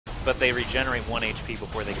but they regenerate 1 HP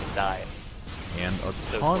before they can die. And a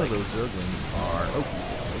So ton it's of those Zerglings are... Oh,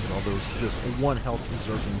 look at all those just 1 health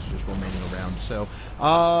Zerglings just remaining around. So,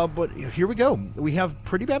 but here we go. We have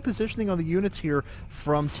pretty bad positioning on the units here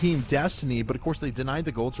from Team Destiny, but of course they denied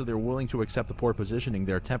the gold, so they're willing to accept the poor positioning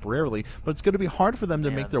there temporarily, but it's going to be hard for them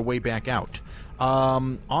to make their way back out.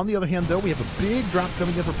 On the other hand, though, we have a big drop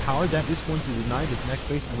coming in for power. That is going to deny this next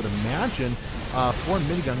base, I would imagine, for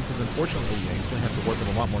Minigun, because unfortunately he's going to have to work with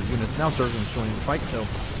a lot more units. Now Zergling's joining the fight, so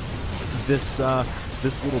this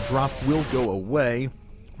little drop will go away.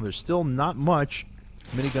 There's still not much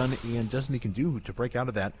Minigun and Destiny can do to break out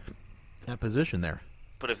of that position there.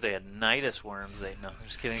 But if they had Nidus worms, they no. I'm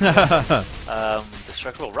just kidding.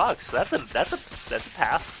 Destructible rocks. That's a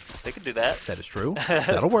path. They could do that. That is true.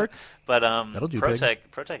 That'll work. But that'll do.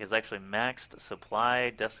 ProTech is actually maxed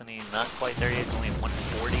supply. Destiny not quite there yet. It's only at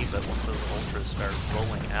 140. But once those ultras start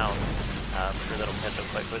rolling out, I'm sure that'll catch up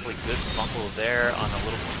quite quickly. Good fungal there on a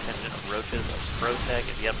little contingent of roaches of ProTech.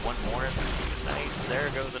 If you have one more, nice. There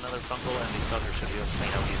goes another fungal, and these stalkers should be able to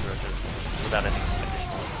clean out these roaches without any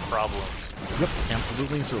additional problems. Yep,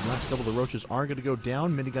 absolutely. So the last couple of the roaches are going to go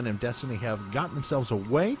down. Minigun and Destiny have gotten themselves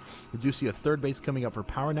away. We do see a third base coming up for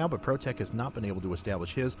power now, but ProTech has not been able to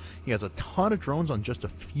establish his. He has a ton of drones on just a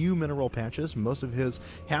few mineral patches. Most of his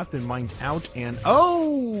have been mined out, and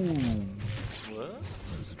oh! What?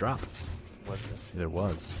 There's a drop. Was it? There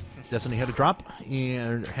was. Destiny had a drop,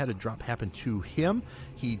 and had a drop happen to him.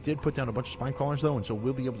 He did put down a bunch of spine crawlers, though, and so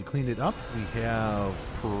we'll be able to clean it up. We have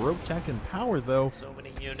ProTech and power, though. So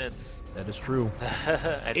many units. That is true.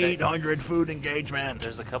 800 food engagement.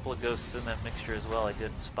 There's a couple of ghosts in that mixture as well. I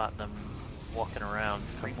did spot them walking around.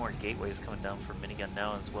 3 more gateways coming down for Minigun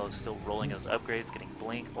now, as well as still rolling those upgrades, getting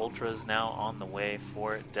Blink Ultras now on the way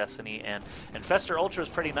for Destiny. And Fester Ultra is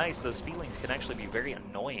pretty nice. Those feelings can actually be very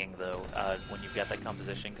annoying, though, when you've got that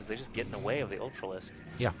composition, because they just get in the way of the Ultralisks.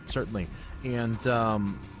 Yeah, certainly. And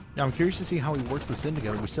now I'm curious to see how he works this in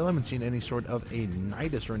together. We still haven't seen any sort of a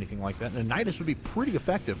Nidus or anything like that. And a Nidus would be pretty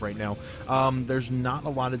effective right now. There's not a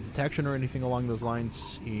lot of detection or anything along those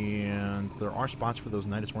lines, and there are spots for those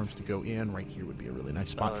Nidus worms to go in. Right here would be a really nice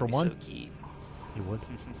spot for one. So key. It would.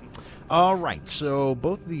 All right, so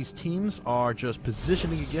both of these teams are just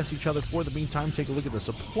positioning against each other for the meantime. Take a look at the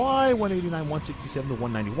supply, 189, 167 to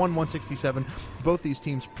 191, 167. Both these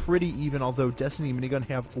teams pretty even, although Destiny and Minigun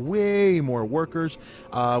have way more workers,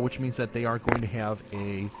 which means that they are going to have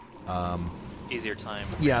a... easier time.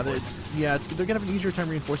 Yeah, they're going to have an easier time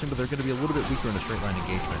reinforcing, but they're going to be a little bit weaker in a straight line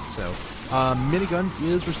engagement. So, Minigun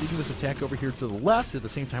is receiving this attack over here to the left. At the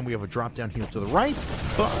same time, we have a drop down here to the right.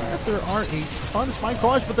 But there are a ton of spine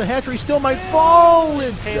crawlers, but the hatchery still might fall.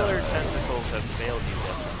 Taylor tentacles have failed you,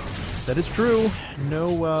 Destiny. That is true.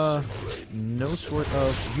 No sort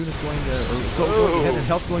of unit going going ahead and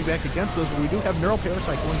health going back against those. But we do have Neural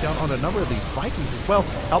Parasite going down on a number of these Vikings as well,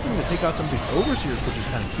 helping to take out some of these Overseers, which is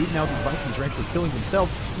kind of cute. Now these Vikings are actually killing themselves.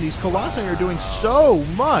 And these Colossi are doing so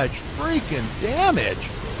much freaking damage.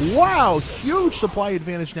 Wow, huge supply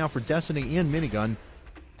advantage now for Destiny and Minigun.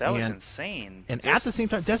 That was insane. And at the same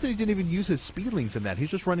time, Destiny didn't even use his speedlings in that. He's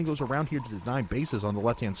just running those around here to deny bases on the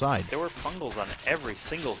left-hand side. There were fungals on every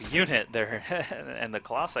single unit there, and the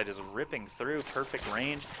Colossi just ripping through, perfect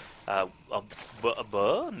range. 9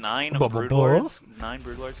 Broodlords. 9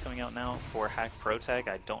 Broodlords coming out now for Hack ProTech.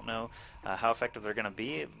 I don't know how effective they're going to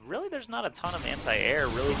be. Really, there's not a ton of anti-air.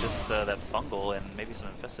 Really, just that fungal and maybe some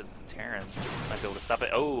infested Terrans might be able to stop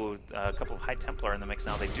it. Oh, a couple of High Templar in the mix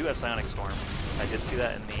now. They do have Psionic Storm. I did see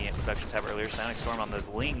that in the production tab earlier. Psionic Storm on those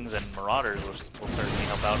Lings and Marauders will certainly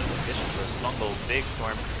help out in addition to this fungal big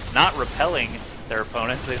storm. Not repelling their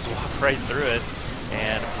opponents. They just walk right through it.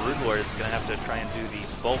 And Broodlord is going to have to try and do the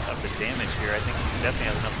bulk of the damage here. I think Destiny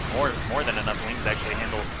has enough, more than enough Lings to actually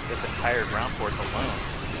handle this entire ground force alone.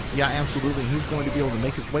 Yeah, absolutely. He's going to be able to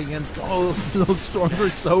make his way in. Oh, those storms are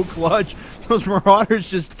so clutch. Those Marauders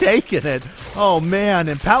just taking it. Oh, man.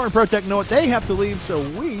 And Power and ProTech know what they have to leave, so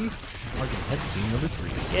we are going to head to game number 3.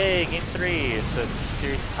 Yay, game 3. It's a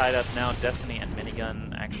series tied up now. Destiny and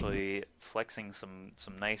Minigun actually flexing some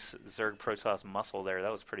nice Zerg Protoss muscle there.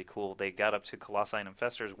 That was pretty cool. They got up to Colossi and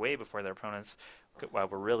Infestors way before their opponents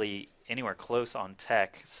were really anywhere close on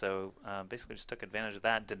tech. So basically just took advantage of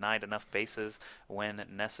that, denied enough bases when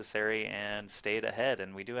necessary, and stayed ahead.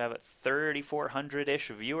 And we do have 3,400-ish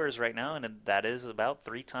viewers right now, and that is about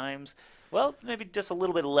 3 times. Well, maybe just a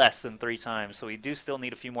little bit less than 3 times, so we do still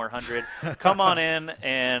need a few more hundred. Come on in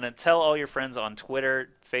and tell all your friends on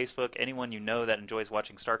Twitter, Facebook, anyone you know that enjoys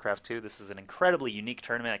watching StarCraft 2. This is an incredibly unique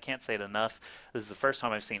tournament. I can't say it enough. This is the first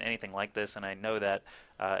time I've seen anything like this, and I know that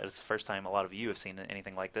it's the first time a lot of you have seen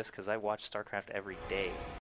anything like this because I watch StarCraft every day.